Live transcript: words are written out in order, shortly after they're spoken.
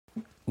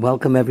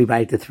Welcome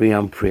everybody to 3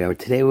 on Prayer.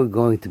 Today we're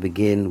going to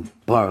begin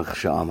Baruch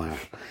She'amar.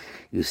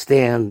 You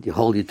stand, you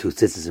hold your two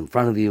sisters in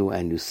front of you,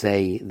 and you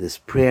say this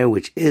prayer,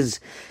 which is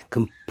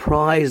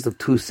comprised of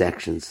 2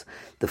 sections.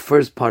 The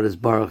first part is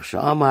Baruch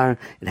She'amar.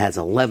 It has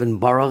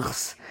 11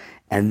 baruchs,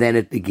 and then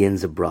it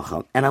begins a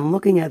bracha. And I'm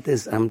looking at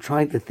this, and I'm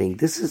trying to think,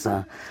 this is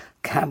a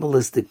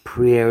Kabbalistic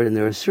prayer, and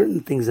there are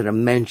certain things that are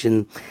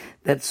mentioned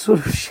that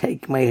sort of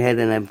shake my head,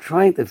 and I'm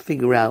trying to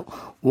figure out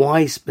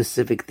why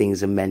specific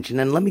things are mentioned,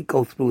 and let me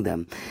go through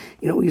them.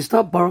 You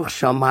start Baruch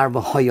She'amar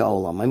v'haya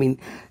olam. I mean,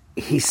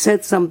 he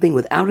said something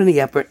without any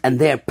effort, and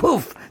there,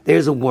 poof,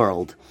 there's a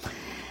world.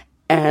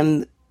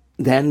 And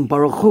then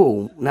Baruch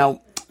Hu.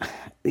 Now,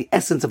 the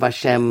essence of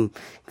Hashem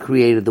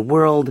created the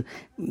world.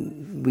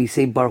 We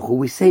say Baruch Hu.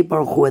 We say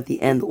Baruch Hu at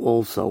the end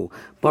also.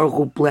 Baruch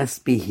Hu,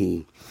 blessed be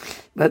He.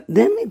 But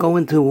then we go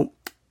into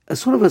a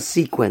sort of a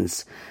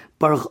sequence.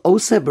 Baruch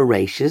Oseh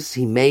Bereshis,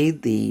 he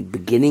made the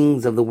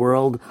beginnings of the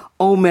world.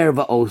 Omer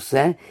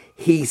va'oseh,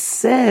 he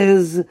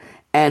says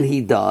and he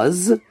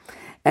does.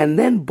 And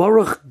then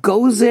Baruch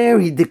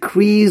Gozer, he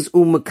decrees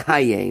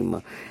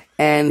u'mekayem,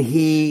 and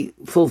he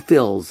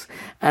fulfills.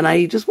 And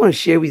I just want to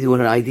share with you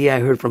an idea I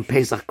heard from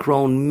Pesach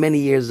Krohn many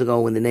years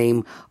ago in the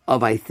name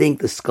of, I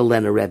think, the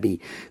Skalena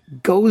Rebbe.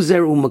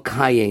 Gozer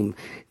u'mekayem,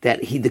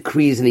 that he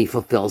decrees and he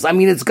fulfills. I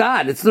mean, it's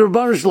God. It's the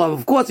Rebbeinu Shalom.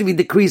 Of course, if he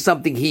decrees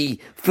something,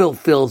 he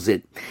fulfills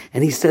it.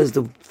 And he says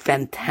the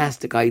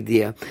fantastic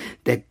idea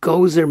that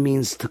gozer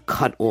means to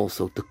cut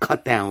also, to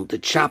cut down, to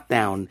chop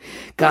down.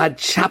 God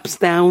chops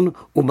down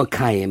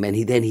u'makayim,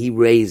 and then he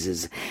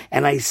raises.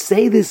 And I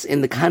say this in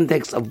the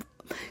context of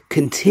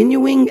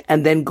continuing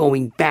and then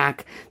going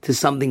back to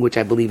something which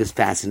I believe is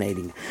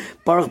fascinating.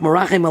 Baruch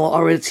Merachem al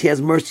Haaretz, he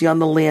has mercy on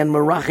the land.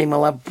 Merachem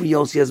al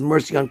Abrios, he has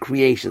mercy on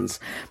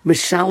creations.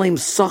 Mishalem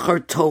Sachar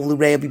Tov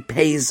L'Reiv, he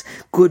pays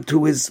good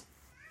to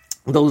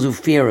those who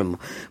fear him.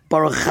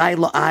 Baruch Chai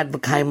La'ad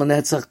V'Kayim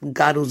L'Netzach,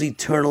 God who's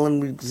eternal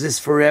and exists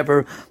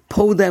forever.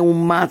 Podeh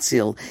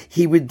U'Matzil,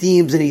 he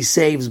redeems and he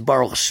saves.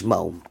 Baruch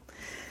Shmo.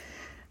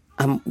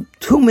 I'm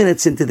 2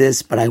 minutes into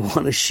this, but I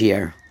want to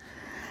share.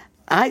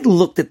 I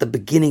looked at the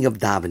beginning of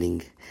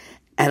davening,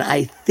 and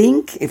I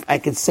think, if I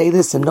can say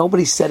this, and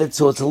nobody said it,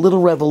 so it's a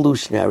little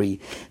revolutionary,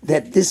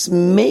 that this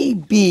may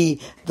be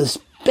the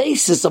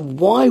basis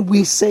of why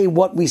we say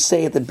what we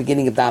say at the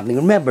beginning of davening.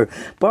 Remember,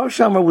 Baruch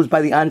She'amar was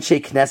by the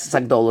Anshe Knesset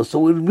Agdola,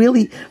 so it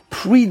really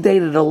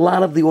predated a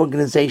lot of the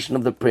organization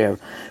of the prayer.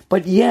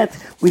 But yet,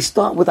 we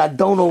start with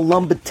Adon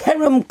Olam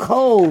B'terem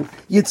Kol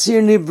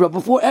Yitzir Nivra,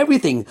 before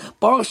everything.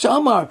 Baruch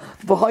She'amar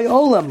V'haya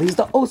Olam, he's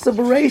the Oseh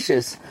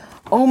Bereshis.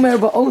 Omer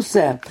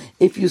va'oseh.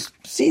 If you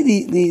see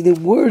the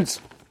words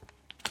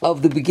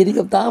of the beginning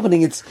of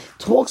davening, it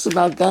talks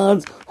about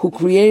God who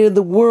created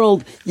the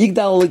world.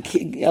 Yigdal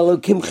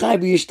Elokim Chai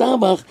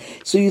B'Yishtabach.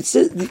 So it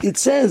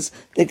says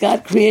that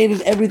God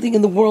created everything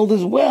in the world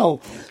as well.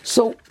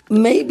 So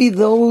maybe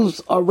those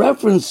are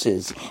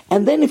references.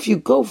 And then if you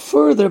go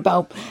further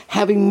about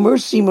having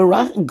mercy,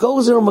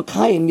 Gozer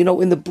Makayim,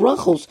 in the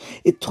brachos,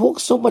 it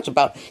talks so much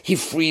about he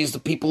frees the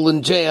people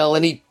in jail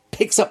and he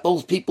picks up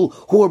those people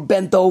who are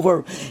bent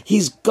over.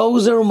 He's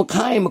Gozer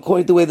Makayim,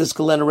 according to the way the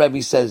Skalena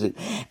Rebbe says it.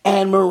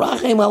 And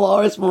Merachem al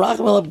Haaretz,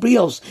 Merachem al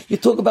Abrios, you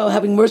talk about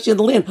having mercy on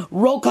the land.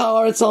 Roka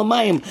Haaretz al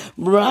Mayim,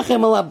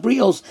 Merachem al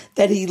Abrios,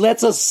 that he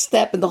lets us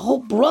step. And the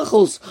whole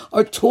brachos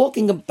are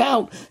talking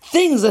about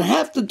things that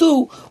have to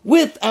do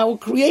with our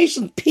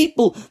creation,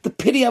 people, the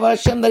pity of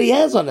Hashem that he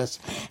has on us.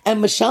 And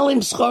Mishalem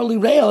Schar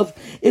L'Reiv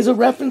is a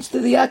reference to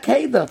the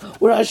Akedah,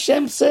 where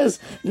Hashem says,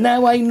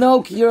 now I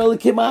know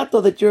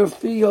that you're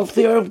a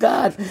fear of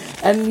God,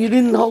 and you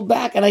didn't hold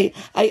back, and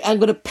I'm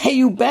going to pay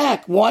you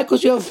back. Why?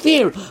 Because you have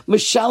fear.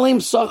 Mishalem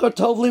Sachar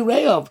Tov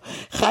L'Reiv,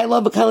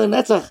 Chayla B'Kal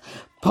Netzach,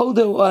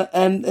 Podo,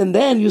 and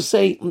then you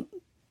say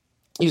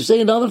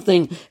another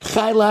thing,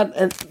 Chayla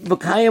and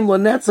B'Kayim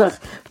L'Netzach.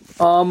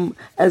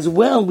 As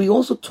well, we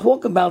also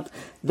talk about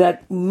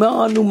that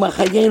Ma'anu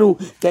Machayenu,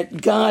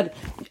 that God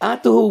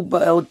Atahu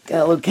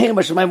Elokeinu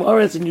B'Shamayim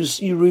Haaretz, and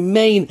you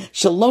remain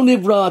Shalom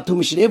Nivra to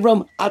Mishin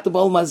Ivram Atav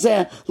Ol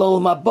Mazeh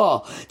L'Olam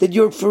Haba, that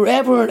you're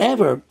forever and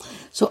ever.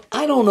 So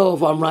I don't know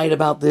if I'm right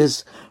about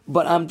this,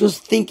 but I'm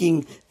just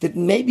thinking that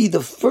maybe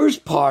the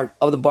first part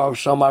of the Baruch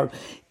She'amar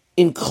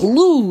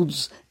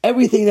includes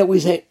everything that we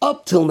say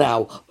up till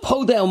now.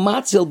 Podeh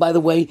U'Matzil, by the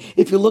way,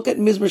 if you look at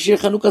Mizmor Shir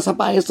Chanukah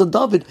Habayis to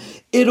David,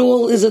 it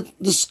all is a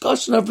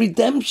discussion of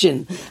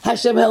redemption.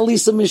 Hashem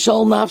Halisa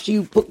Mishal Nafshi,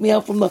 you put me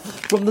out from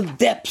the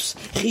depths.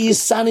 Chi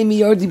Yisani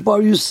Miyardi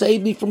Bar, you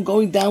saved me from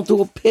going down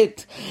to a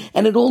pit.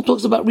 And it all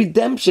talks about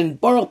redemption.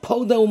 Baruch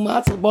Podeh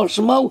U'Matzil Baruch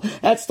Shemo,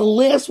 that's the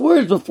last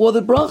words before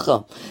the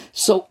bracha.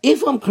 So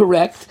if I'm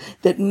correct,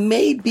 that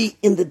maybe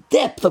in the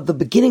depth of the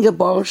beginning of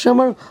Baruch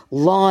She'amar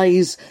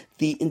lies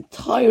the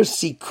entire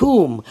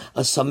sikkum,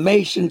 a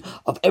summation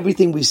of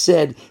everything we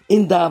said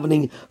in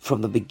davening,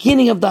 from the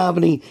beginning of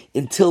davening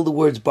until the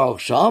words Baruch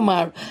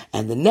She'amar.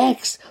 And the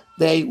next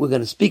day we're going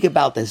to speak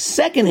about the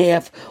second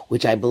half,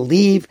 which I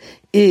believe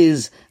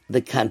is the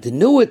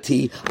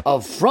continuity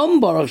of from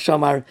Baruch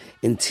She'amar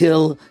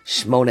until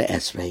Shmona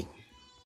Esrei.